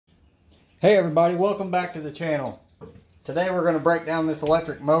Hey everybody, welcome back to the channel. Today we're going to break down this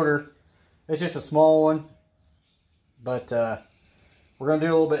electric motor. It's just a small one, but we're going to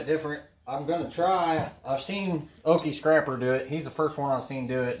do a little bit different. I'm going to try, I've seen Okie Scrapper do it. He's the first one I've seen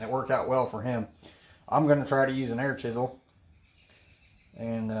do it and it worked out well for him. I'm going to try to use an air chisel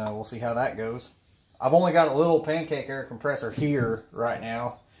and we'll see how that goes. I've only got a little pancake air compressor here right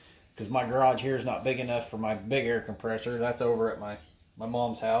now because my garage here is not big enough for my big air compressor. That's over at my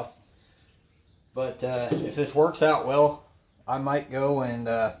mom's house. But if this works out well, I might go and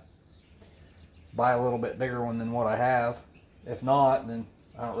buy a little bit bigger one than what I have. If not, then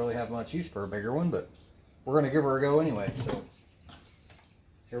I don't really have much use for a bigger one, but we're going to give her a go anyway. So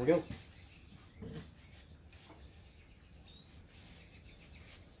here we go.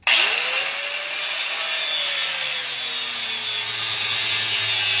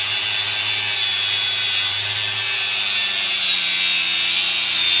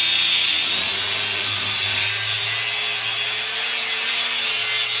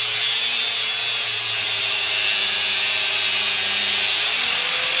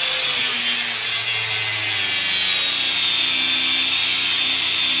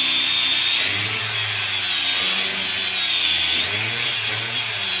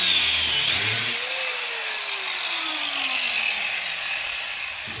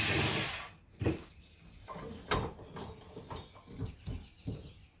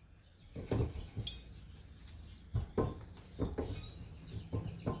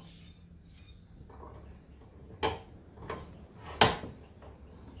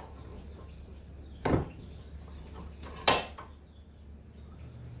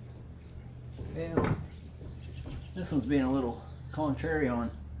 Yeah, this one's being a little contrary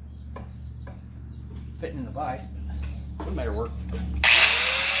on fitting in the vise, but it better work.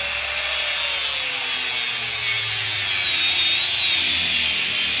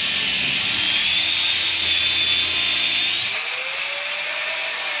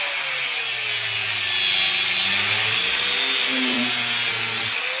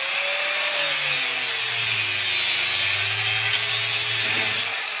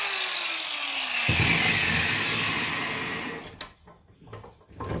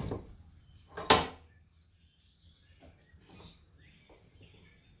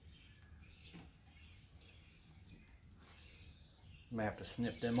 I may have to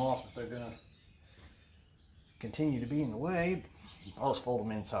snip them off if they're going to continue to be in the way. I'll just fold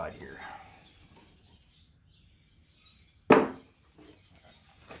them inside here.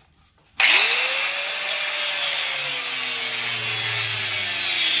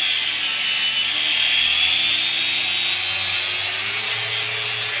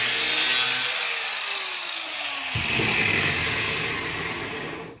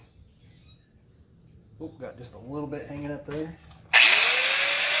 Oh, got just a little bit hanging up there.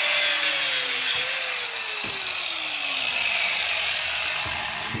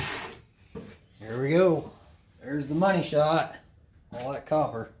 Here we go. There's the money shot. All that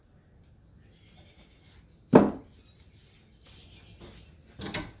copper. All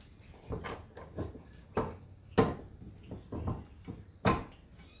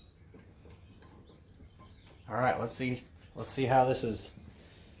right, let's see how this is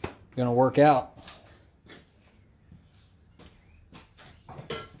going to work out.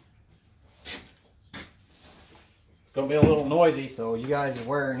 It's going to be a little noisy, so you guys are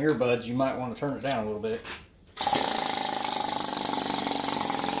wearing earbuds, you might want to turn it down a little bit.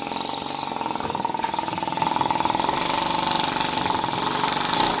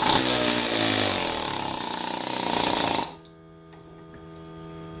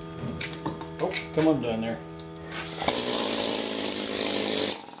 Oh, come undone there.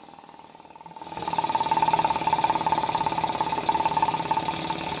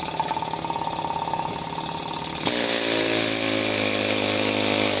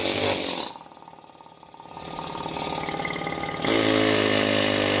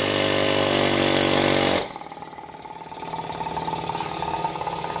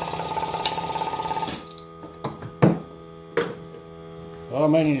 Well, I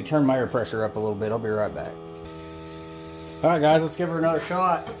might need to turn my air pressure up a little bit. I'll be right back. Alright guys, let's give her another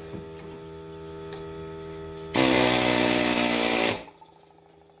shot.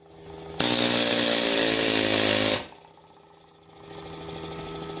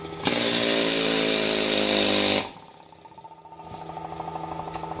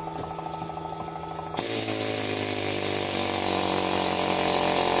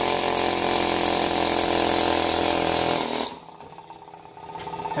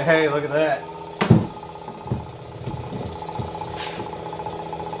 Hey, look at that.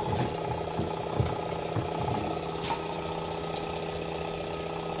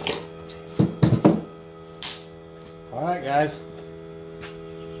 Alright guys,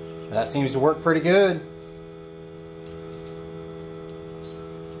 that seems to work pretty good.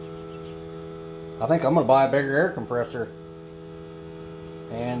 I think I'm going to buy a bigger air compressor,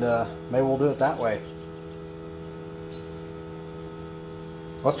 and maybe we'll do it that way.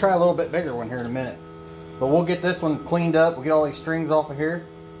 Let's try a little bit bigger one here in a minute. But we'll get this one cleaned up, we'll get all these strings off of here,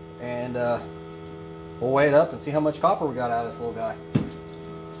 and we'll weigh it up and see how much copper we got out of this little guy.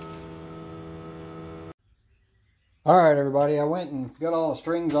 Alright everybody, I went and got all the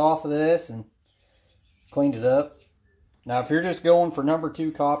strings off of this and cleaned it up. Now if you're just going for number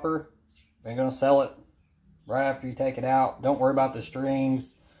 2 copper, they're going to sell it right after you take it out. Don't worry about the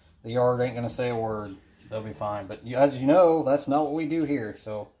strings. The yard ain't going to say a word. They'll be fine. But as you know, that's not what we do here.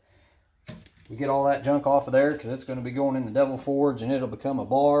 So we get all that junk off of there because it's going to be going in the Devil Forge and it'll become a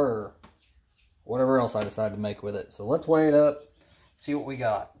bar or whatever else I decide to make with it. So let's weigh it up, see what we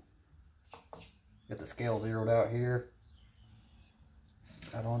got. Get the scale zeroed out here.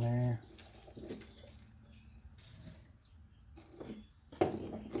 Got on there.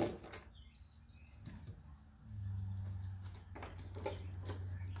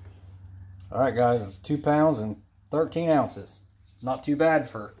 Alright guys, it's 2 pounds and 13 ounces. Not too bad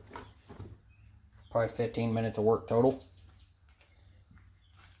for probably 15 minutes of work total.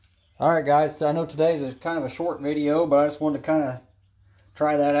 Alright guys, I know today's is kind of a short video, but I just wanted to kind of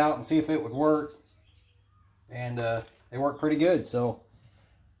try that out and see if it would work. And they work pretty good. So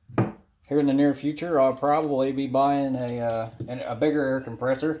here in the near future, I'll probably be buying a bigger air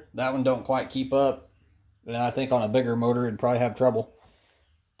compressor. That one don't quite keep up, and I think on a bigger motor it'd probably have trouble.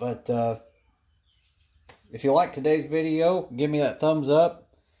 But if you like today's video, give me that thumbs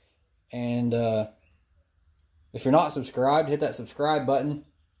up. And if you're not subscribed, hit that subscribe button.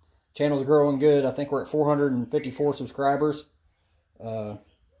 Channel's growing good. I think we're at 454 subscribers.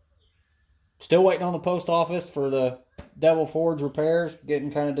 Still waiting on the post office for the Devil Forge repairs.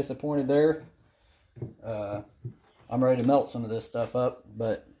 Getting kind of disappointed there. I'm ready to melt some of this stuff up.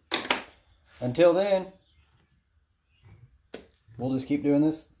 But until then, we'll just keep doing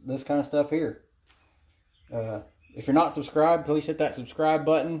this kind of stuff here. If you're not subscribed, please hit that subscribe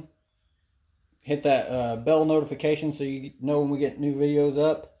button. Hit that bell notification so you know when we get new videos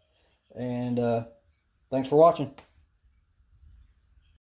up. And thanks for watching.